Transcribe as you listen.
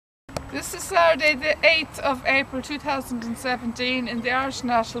This is Saturday the 8th of April 2017 in the Irish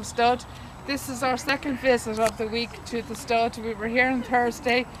National Stud. This is our second visit of the week to the stud. We were here on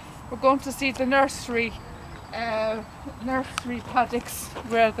Thursday. We're going to see the nursery paddocks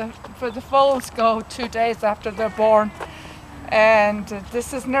where the foals go 2 days after they're born. And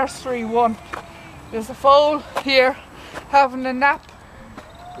this is nursery 1. There's a foal here having a nap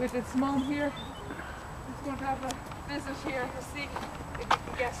with its mum here. It's going to have a visit here to see if we can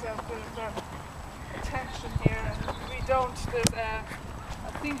get a bit of their attention here. And if we don't, I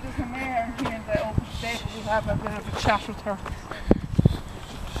think there's a mare here in the open stable. We'll have a bit of a chat with her.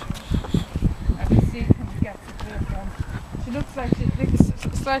 And we'll see can we get the bit of them. She looks like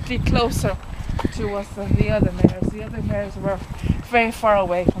she's slightly closer to us than the other mares. The other mares were very far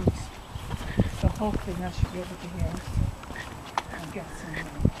away from us. So hopefully now she'll be able to hear us and get some,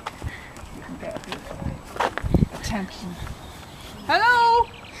 we can get a bit of attention. Hello!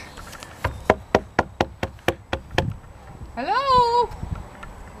 Hello!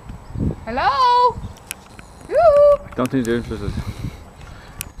 Hello! Yoo! I don't think they're interested.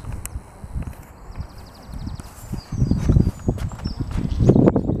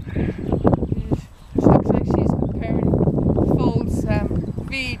 She looks like she's preparing the foal's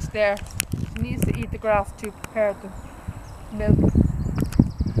feed there. She needs to eat the grass to prepare the milk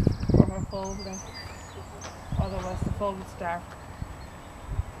for her foal then. Otherwise the foal will starve.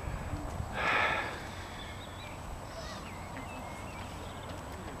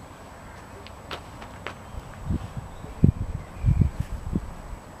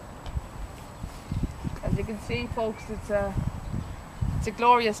 As you can see, folks, it's a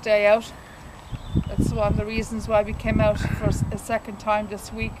glorious day out. That's one of the reasons why we came out for a second time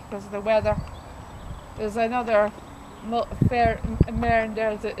this week, because of the weather. There's another fair mare in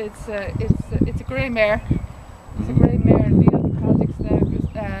there. It's a grey mare. It's a grey mare in the other paddocks there.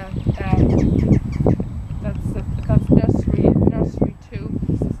 That's nursery 2.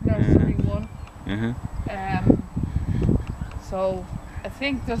 This is nursery 1. So I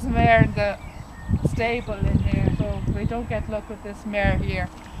think there's a mare in the stable in here, so if we don't get luck with this mare here,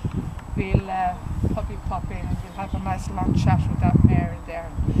 we'll probably pop in and we'll have a nice long chat with that mare in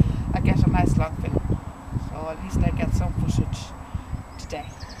there. I get a nice long film, so at least I get some footage today.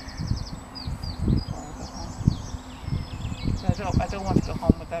 So I don't want to go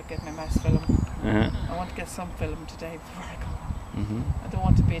home without getting a nice film. I want to get some film today before I go home. I don't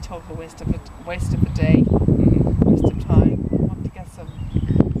want to be a total waste of a day, waste of time. I want to get some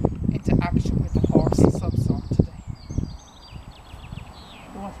interaction with the horse of some sort today.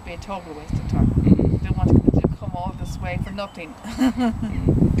 I don't want to be a total waste of time. I don't want to come all this way for nothing. I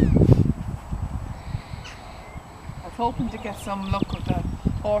was hoping to get some luck with the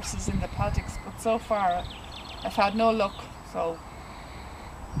horses in the paddocks, but so far I've had no luck, so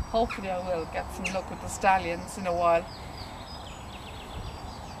hopefully I will get some luck with the stallions in a while.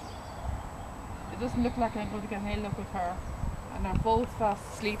 It doesn't look like I'm going to get any luck with her. And they're both fast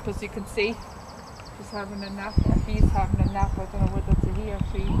asleep, as you can see. She's having a nap, or he's having a nap. I don't know whether it's a he or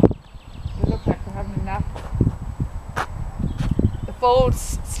she. They look like they're having a nap. The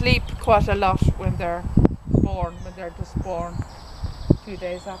foals sleep quite a lot when they're born, when they're just born. A few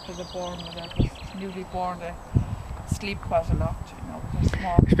days after they're born, when they're just newly born, they sleep quite a lot, you know, when they're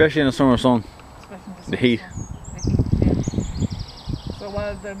small. Especially in the summer sun. The heat. Yeah. So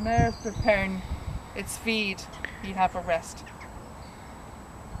while the mare's preparing its feed, he'll have a rest.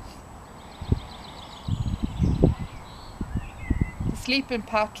 They sleep in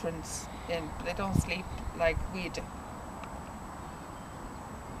patterns, they don't sleep like we do.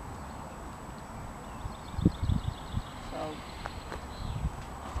 So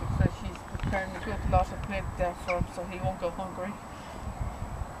looks like she's preparing a good lot of milk there for him, so he won't go hungry.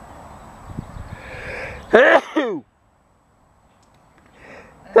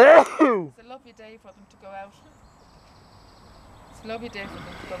 It's a lovely day for them to go out. It's a lovely day for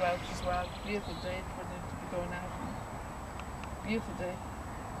them to go out as well. Beautiful day for them to be going out. Beautiful day.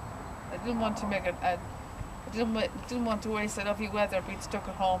 I didn't want to make it. I didn't want to waste the lovely weather being stuck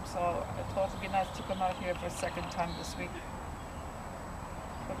at home, so I thought it'd be nice to come out here for a second time this week.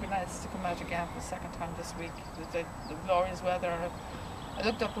 It'd be nice to come out again for a second time this week. The glorious weather. I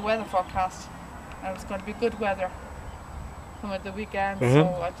looked up the weather forecast, and it was going to be good weather coming at the weekend,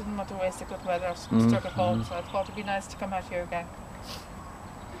 so I didn't want to waste the good weather stuck at home, so I thought it'd be nice to come out here again.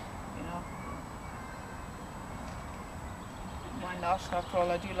 You know, why not? After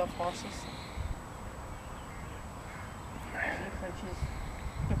all, I do love horses. It looks like she's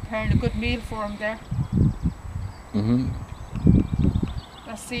preparing a good meal for him there.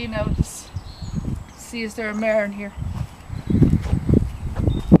 Let's see now. See, is there a mare in here?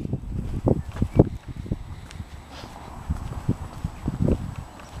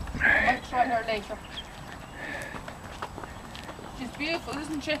 later. She's beautiful,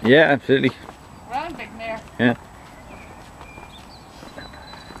 isn't she? Yeah, absolutely. Round big mare. Yeah.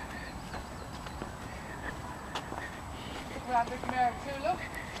 Round big mare too, look.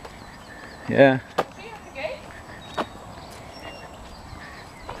 Yeah. Is she at the gate?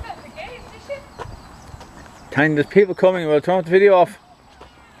 She's at the gate, is she? Tiny, there's people coming. We'll turn the video off.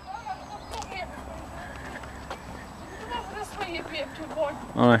 Oh, no, look here. Come over this way, you'd be able to avoid.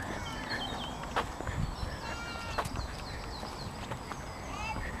 Alright.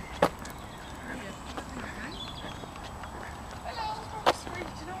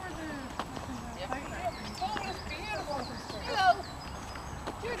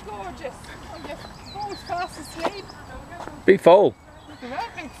 Gorgeous. Oh, your foal's fast asleep. Big foal. Look at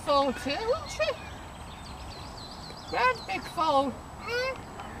that big foal too, isn't she? That big foal.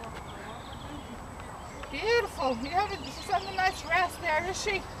 Beautiful. She's on a nice rest there, is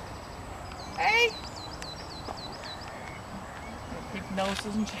she? Hey? A big nose,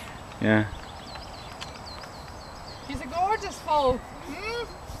 isn't she? Yeah. She's a gorgeous foal.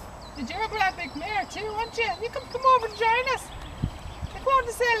 Did you ever have a big mare too, weren't you? You can come over and join us. Come on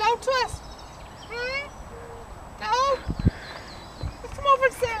to say hello to us. No? Let's come over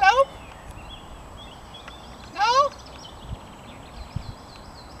and say hello. No?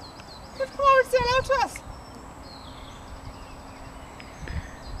 Let's come over and say hello to us.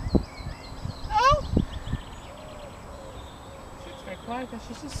 No? She's very quiet, but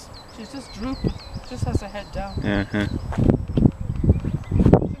she's just drooping. Just has her head down. Uh-huh.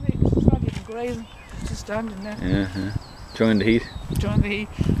 She's not even grazing. She's just standing there. Uh-huh. Enjoying the heat. Enjoying the heat.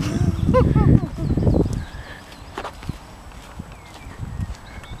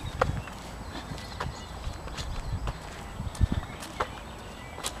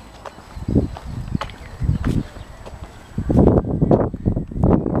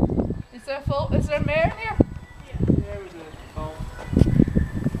 Is there a mare in here? Yeah, there was a foal.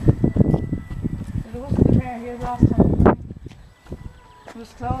 There wasn't a mare here last time. It was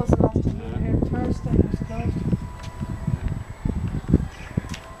closed last time. We were here Thursday. It was closed.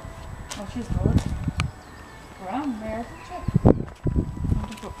 Oh, she's good. Brown mare, isn't she? I'm going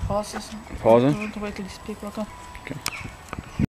to put pauses. Pausing? I want to wait till these people come. Okay.